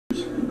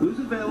Who's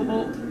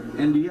available,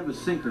 and do you have a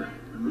sinker?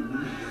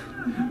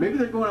 Maybe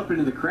they're going up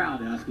into the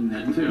crowd asking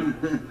that too.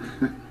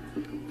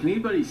 Can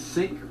anybody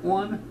sink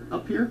one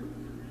up here?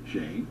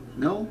 Shane?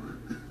 No?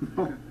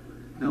 No?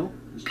 No?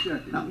 Let's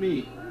check it. Not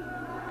me.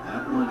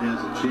 That one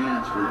has a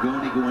chance.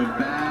 Vergoni going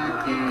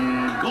back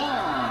and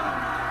gone.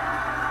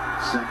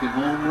 Second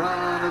home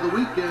run of the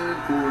weekend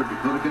for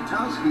Dakota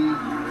Kotowski.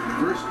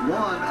 First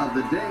one of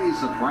the day,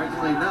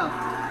 surprisingly enough.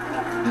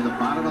 In the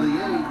bottom of the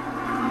eighth,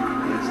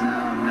 it's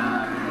now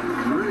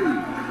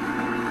 9-3.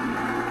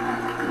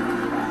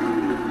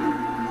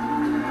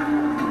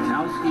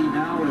 Kotowski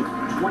now with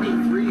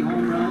 23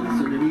 home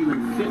runs and an even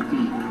 50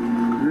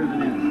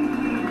 driven in.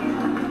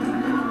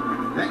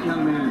 That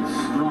young man is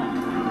strong.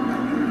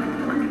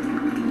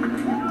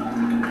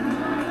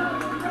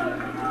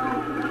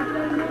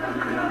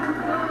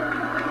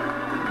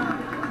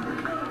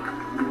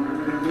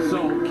 So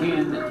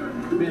can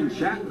Ben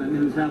Chapman,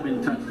 who's now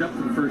been touched up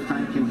for the first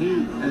time, can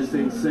he, as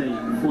they say,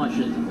 flush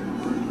it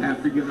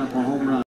after giving up a home run?